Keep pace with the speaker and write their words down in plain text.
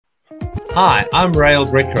Hi, I'm Rael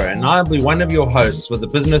Bricker, and I'll be one of your hosts for the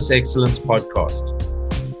Business Excellence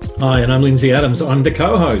Podcast. Hi, and I'm Lindsay Adams. I'm the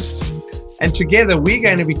co-host. And together we're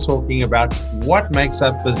going to be talking about what makes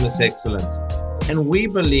up business excellence. And we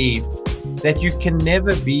believe that you can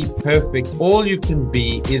never be perfect. All you can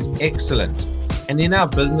be is excellent. And in our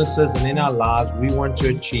businesses and in our lives, we want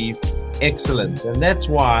to achieve excellence. And that's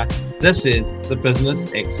why this is the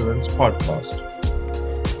Business Excellence Podcast.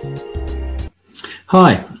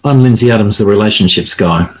 Hi, I'm Lindsay Adams, the relationships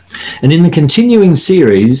guy. And in the continuing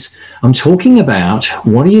series, I'm talking about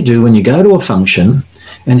what do you do when you go to a function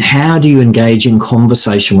and how do you engage in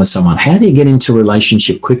conversation with someone? How do you get into a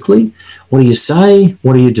relationship quickly? What do you say?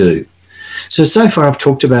 What do you do? So far I've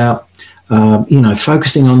talked about,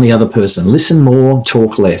 focusing on the other person. Listen more,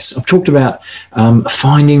 talk less. I've talked about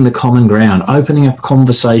finding the common ground, opening up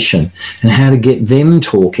conversation and how to get them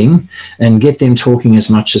talking and get them talking as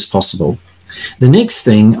much as possible. The next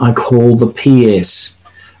thing I call the PS,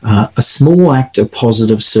 a small act of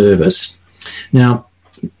positive service. Now,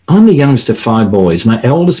 I'm the youngest of 5 boys. My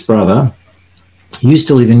eldest brother used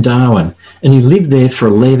to live in Darwin, and he lived there for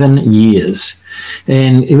 11 years.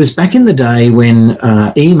 And it was back in the day when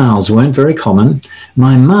emails weren't very common.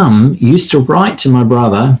 My mum used to write to my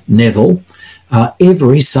brother, Neville,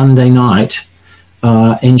 every Sunday night,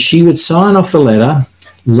 and she would sign off the letter,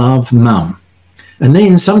 "Love, Mum." And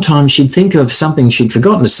then sometimes she'd think of something she'd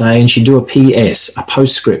forgotten to say and she'd do a PS, a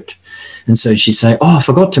postscript. And so she'd say, I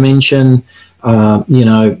forgot to mention, blah,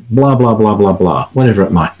 blah, blah, blah, blah, whatever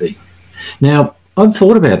it might be. Now, I've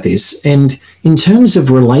thought about this, and in terms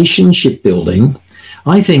of relationship building,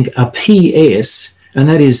 I think a PS, and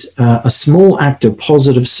that is a small act of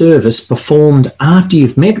positive service performed after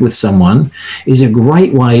you've met with someone, is a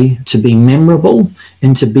great way to be memorable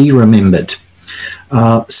and to be remembered.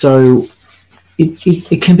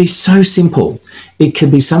 It can be so simple. It could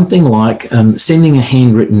be something like sending a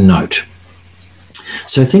handwritten note.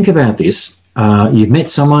 So think about this. You've met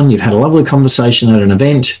someone, you've had a lovely conversation at an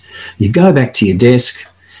event, you go back to your desk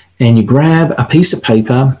and you grab a piece of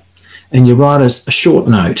paper and you write us a short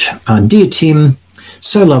note. Dear Tim,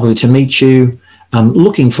 so lovely to meet you.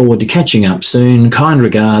 Looking forward to catching up soon. Kind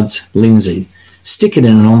regards, Lindsay. Stick it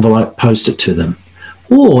in an envelope, post it to them.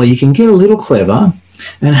 Or you can get a little clever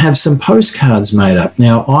and have some postcards made up.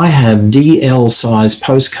 Now, I have DL size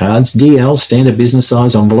postcards, DL, standard business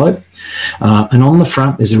size envelope. And on the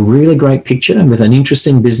front, there's a really great picture with an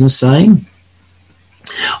interesting business saying.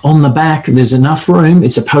 On the back, there's enough room.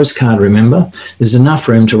 It's a postcard, remember. There's enough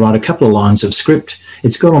room to write a couple of lines of script.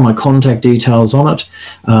 It's got all my contact details on it.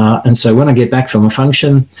 And so when I get back from a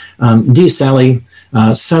function, dear Sally,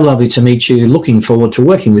 so lovely to meet you. Looking forward to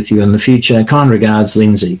working with you in the future. Kind regards,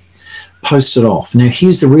 Lindsay. Post it off. Now,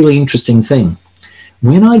 here's the really interesting thing.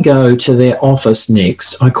 When I go to their office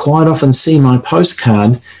next, I quite often see my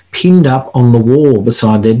postcard pinned up on the wall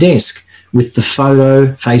beside their desk with the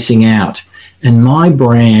photo facing out and my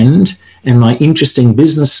brand and my interesting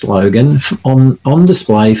business slogan on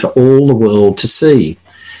display for all the world to see.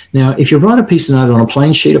 Now, if you write a piece of note on a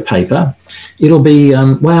plain sheet of paper, it'll be,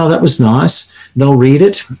 wow, that was nice. They'll read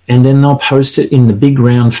it and then they'll post it in the big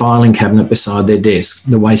round filing cabinet beside their desk,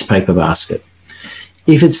 the waste paper basket.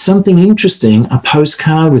 If it's something interesting, a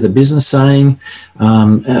postcard with a business saying,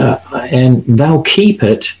 and they'll keep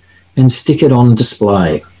it and stick it on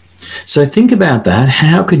display. So think about that.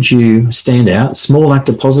 How could you stand out? Small act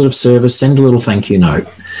of positive service, send a little thank you note.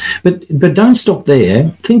 But don't stop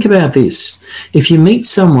there. Think about this. If you meet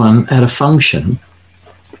someone at a function,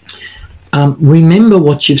 remember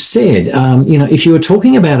what you've said. If you were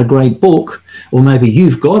talking about a great book, or maybe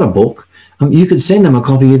you've got a book, you could send them a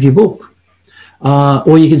copy of your book.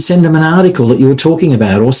 Or you could send them an article that you were talking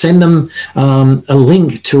about, or send them a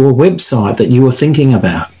link to a website that you were thinking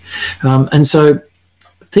about. And so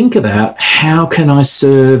think about, how can I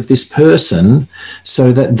serve this person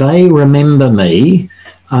so that they remember me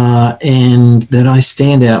and that I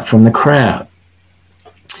stand out from the crowd?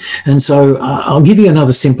 And so I'll give you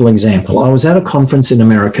another simple example. I was at a conference in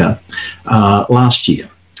America last year,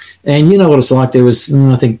 and you know what it's like. There was,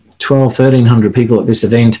 I think, 1,300 people at this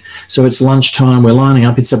event. So it's lunchtime, we're lining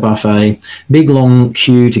up, it's a buffet, big long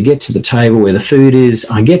queue to get to the table where the food is.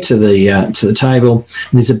 I get to the table,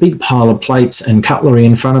 there's a big pile of plates and cutlery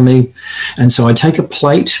in front of me. And so I take a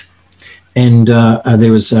plate, and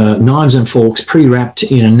there was knives and forks pre-wrapped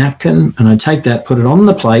in a napkin, and I take that, put it on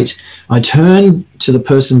the plate. I turn to the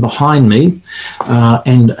person behind me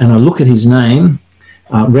and I look at his name,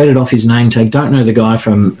 read it off his name tag, don't know the guy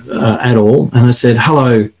from at all, and I said,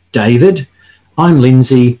 "Hello, David, I'm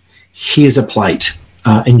Lindsay, here's a plate,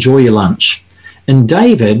 enjoy your lunch." And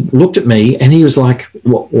David looked at me and he was like,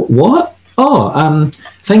 what? Oh,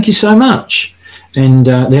 thank you so much. And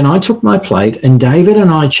then I took my plate, and David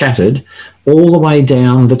and I chatted all the way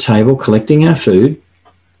down the table collecting our food.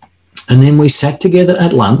 And then we sat together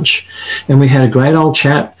at lunch and we had a great old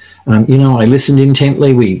chat. I listened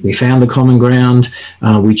intently. We found the common ground.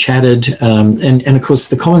 We chatted. And of course,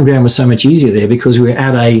 the common ground was so much easier there because we were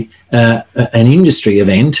at an industry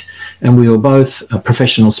event and we were both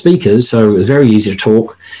professional speakers. So it was very easy to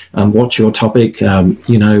talk. What's your topic?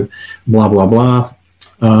 Blah, blah, blah.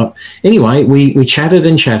 Anyway, we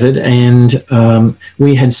chatted and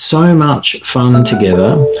we had so much fun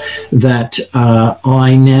together that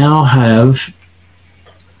I now have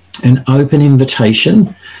an open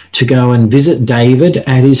invitation to go and visit David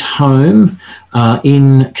at his home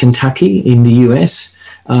in Kentucky in the US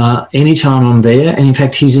anytime I'm there. And in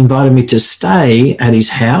fact, he's invited me to stay at his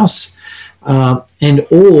house and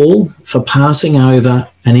all for passing over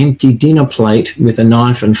an empty dinner plate with a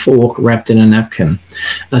knife and fork wrapped in a napkin.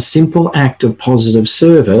 A simple act of positive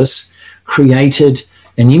service created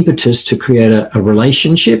an impetus to create a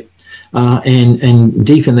relationship and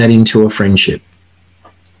deepen that into a friendship.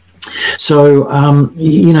 So,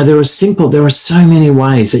 there are so many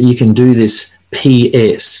ways that you can do this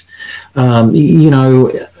PS. When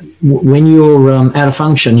you're at a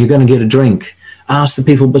function, you're going to get a drink. Ask the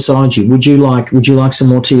people beside you, would you like some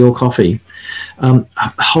more tea or coffee?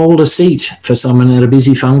 Hold a seat for someone at a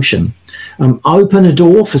busy function. Open a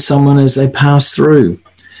door for someone as they pass through.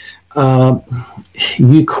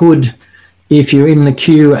 You could, if you're in the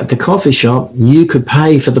queue at the coffee shop, you could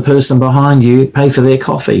pay for the person behind you, pay for their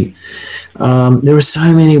coffee. There are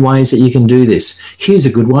so many ways that you can do this. Here's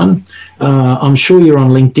a good one. I'm sure you're on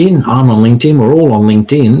LinkedIn. I'm on LinkedIn. We're all on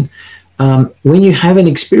LinkedIn. When you have an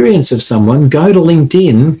experience of someone, go to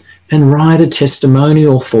LinkedIn and write a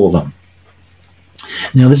testimonial for them.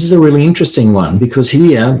 Now, this is a really interesting one because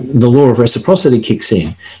here the law of reciprocity kicks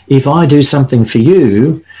in. If I do something for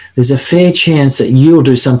you, there's a fair chance that you'll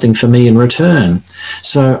do something for me in return.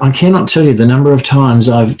 So I cannot tell you the number of times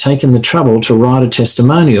I've taken the trouble to write a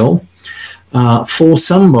testimonial for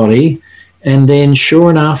somebody, and then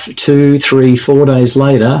sure enough, 2, 3, 4 days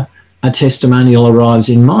later, a testimonial arrives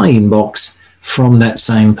in my inbox from that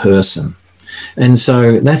same person. And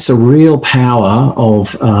so that's a real power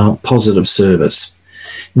of positive service.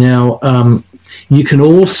 Now, you can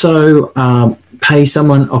also pay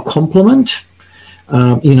someone a compliment.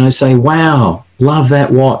 Say, wow, love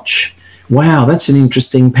that watch. Wow, that's an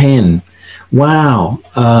interesting pen. Wow,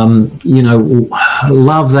 love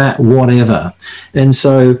that whatever. And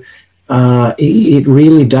so it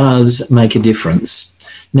really does make a difference.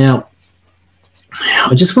 Now,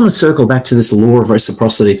 I just want to circle back to this law of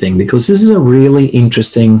reciprocity thing because this is a really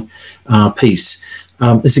interesting piece.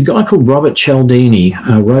 There's a guy called Robert Cialdini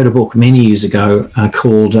wrote a book many years ago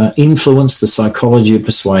called Influence, the Psychology of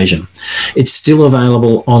Persuasion. It's still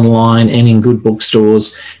available online and in good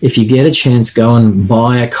bookstores. If you get a chance, go and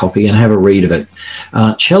buy a copy and have a read of it.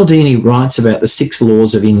 Cialdini writes about the 6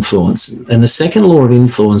 laws of influence, and the second law of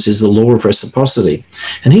influence is the law of reciprocity.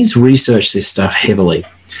 And he's researched this stuff heavily.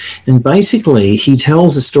 And basically, he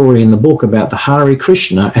tells a story in the book about the Hare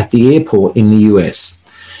Krishna at the airport in the US.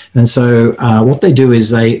 And so what they do is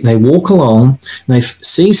they walk along, they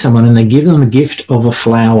see someone and they give them a gift of a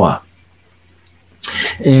flower.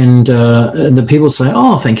 And the people say,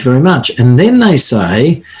 oh, thank you very much. And then they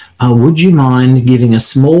say, would you mind giving a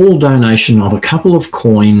small donation of a couple of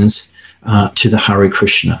coins to the Hare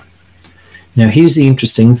Krishna? Now, here's the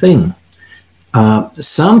interesting thing.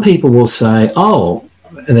 Some people will say, oh,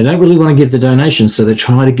 and they don't really want to give the donation, so they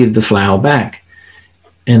try to give the flower back.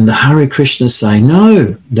 And the Hare Krishnas say,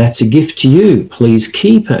 no, that's a gift to you. Please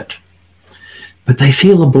keep it. But they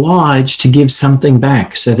feel obliged to give something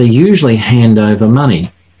back, so they usually hand over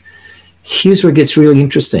money. Here's where it gets really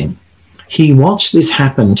interesting. He watched this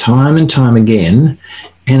happen time and time again,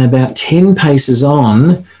 and about 10 paces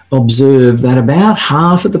on, observed that about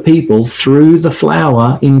half of the people threw the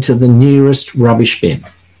flower into the nearest rubbish bin.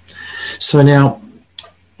 So now,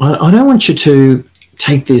 I don't want you to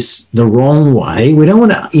take this the wrong way. We don't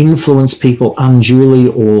want to influence people unduly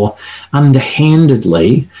or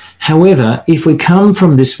underhandedly. However, if we come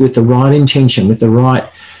from this with the right intention, with the right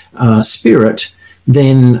spirit,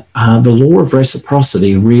 then the law of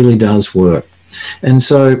reciprocity really does work. And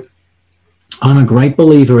so I'm a great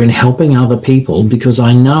believer in helping other people because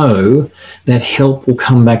I know that help will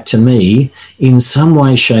come back to me in some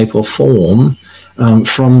way, shape or form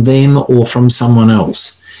from them or from someone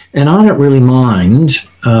else. And I don't really mind.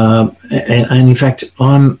 And in fact, I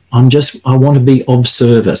want to be of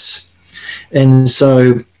service. And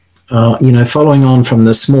so following on from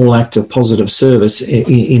the small act of positive service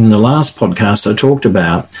in the last podcast I talked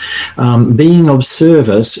about, being of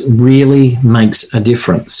service really makes a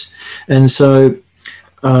difference. And so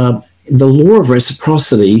the law of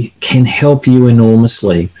reciprocity can help you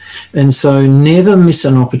enormously. And so never miss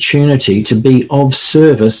an opportunity to be of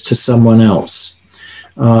service to someone else.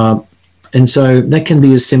 And so that can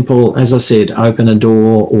be as simple, as I said, open a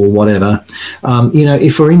door or whatever.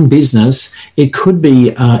 If we're in business, it could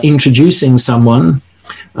be introducing someone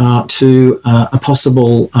to a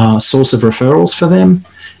possible source of referrals for them.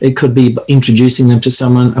 It could be introducing them to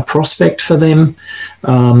someone, a prospect for them.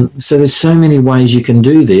 So there's so many ways you can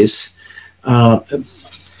do this.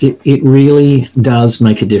 It really does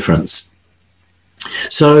make a difference.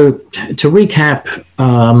 So to recap,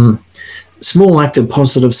 small act of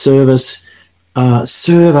positive service,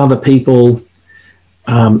 serve other people,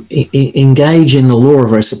 engage in the law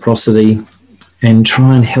of reciprocity, and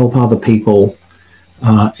try and help other people,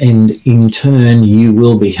 and in turn you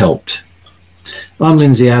will be helped. I'm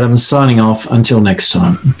Lindsay Adams, signing off until next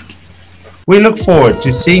time. We look forward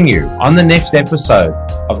to seeing you on the next episode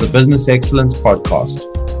of the Business Excellence Podcast.